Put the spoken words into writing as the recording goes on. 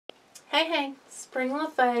Hey, Spring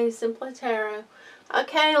LaFay, Simply Tarot.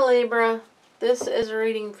 Okay, Libra, this is a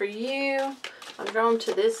reading for you. I'm drawn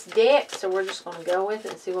to this deck, so we're just going to go with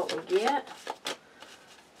it and see what we get.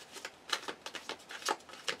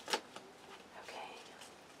 Okay.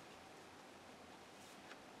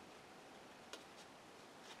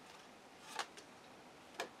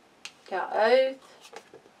 Got Oath,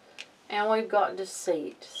 and we've got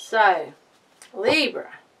Deceit. So,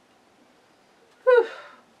 Libra. Whew.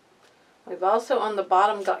 We've also on the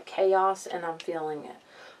bottom got Chaos, and I'm feeling it.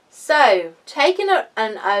 So, taking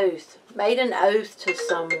an oath, made an oath to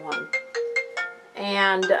someone,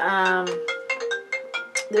 and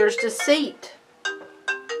there's deceit.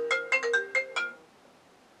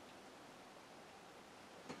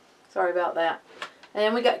 Sorry about that. And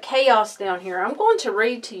then we got Chaos down here. I'm going to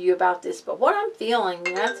read to you about this, but what I'm feeling,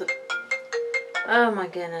 oh my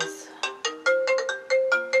goodness.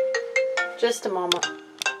 Just a moment.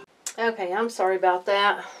 Okay, I'm sorry about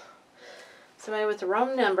that. Somebody with the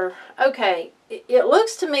wrong number. Okay, it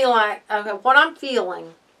looks to me like, okay, what I'm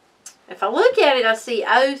feeling, if I look at it, I see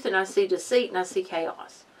oath, and I see deceit, and I see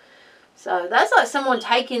chaos. So that's like someone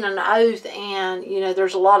taking an oath, and, you know,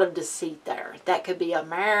 there's a lot of deceit there. That could be a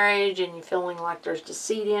marriage, and you're feeling like there's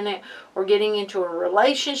deceit in it, or getting into a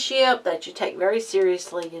relationship that you take very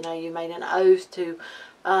seriously. You know, you made an oath to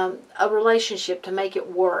a relationship to make it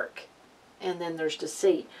work, and then there's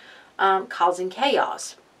deceit, causing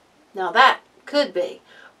chaos. Now that could be.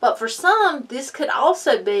 But for some, this could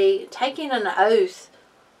also be taking an oath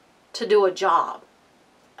to do a job.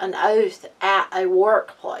 An oath at a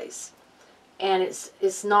workplace. And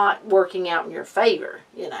it's not working out in your favor,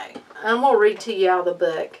 you know. I'm going to read to you out of the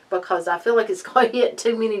book because I feel like it's going to hit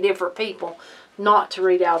too many different people not to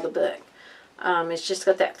read out of the book. It's just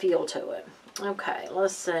got that feel to it. Okay,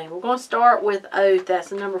 let's see. We're going to start with Oath. That's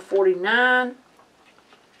the number 49.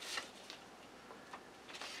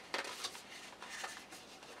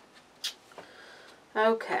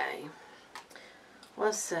 Okay,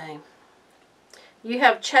 let's see. You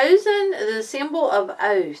have chosen the symbol of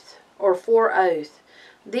oath, or for oath.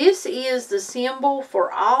 This is the symbol for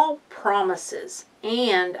all promises,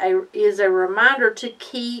 and is a reminder to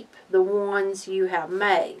keep the ones you have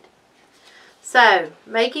made. So,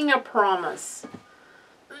 making a promise.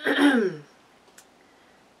 An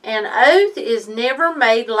oath is never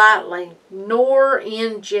made lightly, nor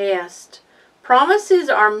in jest. Promises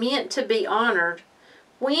are meant to be honored.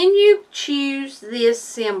 When you choose this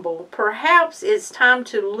symbol, perhaps it's time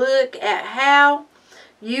to look at how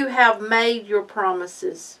you have made your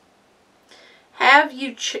promises. Have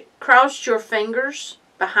you crossed your fingers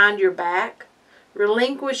behind your back,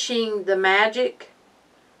 relinquishing the magic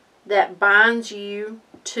that binds you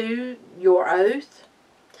to your oath?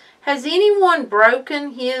 Has anyone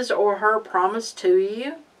broken his or her promise to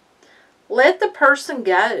you? Let the person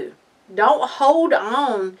go. Don't hold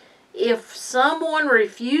on if someone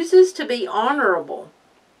refuses to be honorable.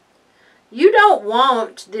 You don't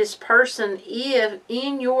want this person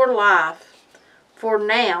in your life. For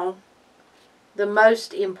now, the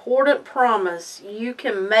most important promise you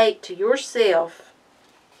can make to yourself.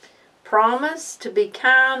 Promise to be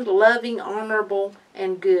kind, loving, honorable,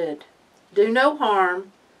 and good. Do no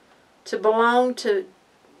harm. To belong to,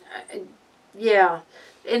 yeah.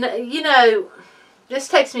 And, you know, this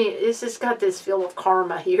has got this feel of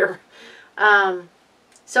karma here.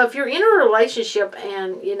 So if you're in a relationship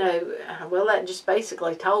and, you know, well, that just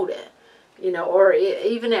basically told it, you know, or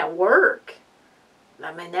even at work.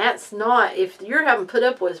 I mean, that's not, if you're having put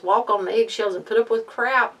up with, walk on eggshells and put up with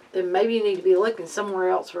crap, then maybe you need to be looking somewhere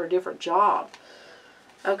else for a different job.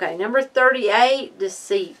 Okay, number 38,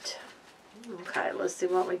 deceit. Okay, let's see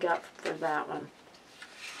what we got for that one.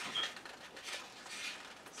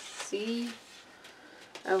 See?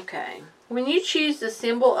 Okay. When you choose the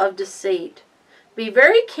symbol of deceit, be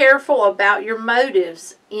very careful about your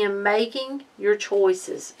motives in making your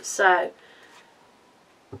choices. So,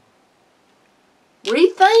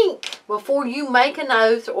 rethink before you make an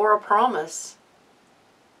oath or a promise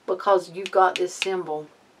because you've got this symbol.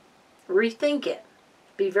 Rethink it.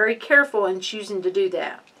 Be very careful in choosing to do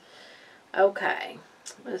that. Okay,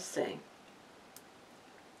 let's see.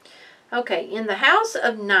 Okay, in the house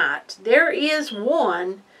of night, there is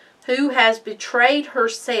one who has betrayed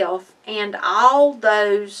herself and all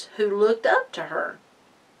those who looked up to her.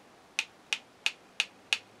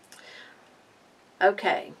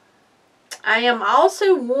 Okay. I am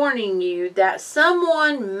also warning you that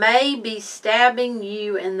someone may be stabbing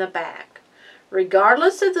you in the back.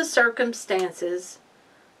 Regardless of the circumstances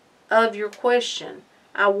of your question,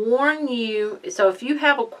 I warn you, so if you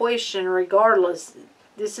have a question, regardless,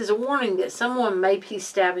 this is a warning that someone may be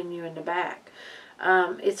stabbing you in the back.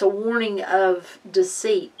 It's a warning of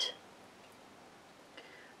deceit.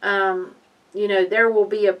 You know, there will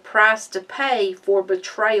be a price to pay for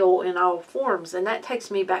betrayal in all forms. And that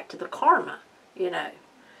takes me back to the karma, you know.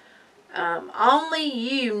 Only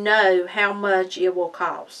you know how much it will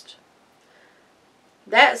cost.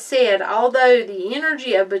 That said, although the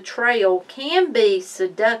energy of betrayal can be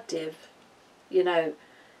seductive, you know,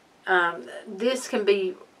 this can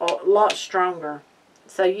be a lot stronger.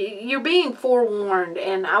 So you're being forewarned,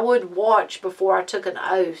 and I would watch before I took an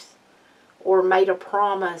oath or made a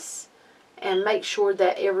promise, and make sure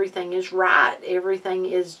that everything is right, everything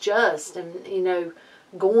is just, and, you know,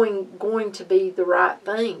 going to be the right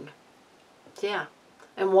thing. Yeah.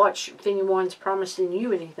 And watch if anyone's promising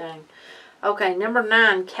you anything. Okay, number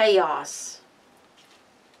 9, chaos.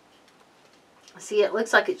 See, it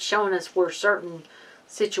looks like it's showing us where certain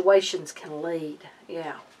situations can lead.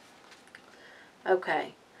 Yeah.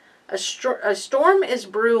 Okay. A storm is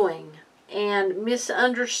brewing, and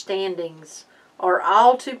misunderstandings are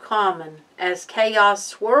all too common as chaos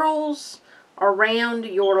swirls around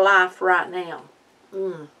your life right now.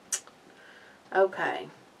 Okay.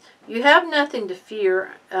 You have nothing to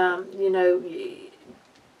fear. You know,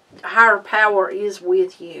 higher power is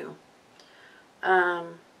with you. You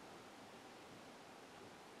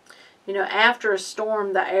know, after a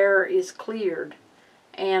storm, the air is cleared,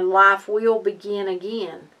 and life will begin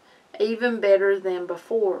again, even better than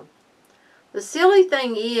before. The silly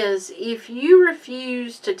thing is, if you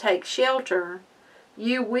refuse to take shelter,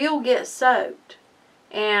 you will get soaked,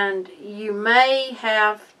 and you may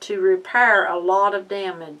have to repair a lot of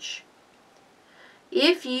damage.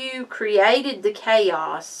 If you created the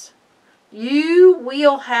chaos, you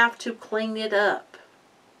will have to clean it up.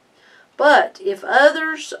 But if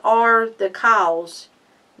others are the cause,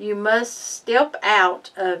 you must step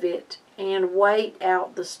out of it and wait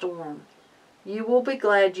out the storm. You will be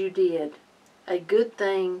glad you did. A good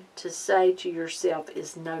thing to say to yourself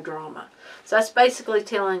is no drama. So that's basically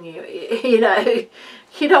telling you, you know,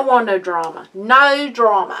 you don't want no drama. No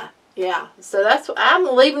drama. Yeah. So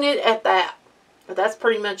I'm leaving it at that. But that's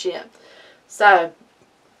pretty much it. So,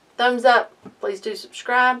 thumbs up. Please do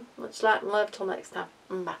subscribe. Much light and love. Till next time.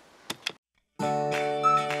 Bye.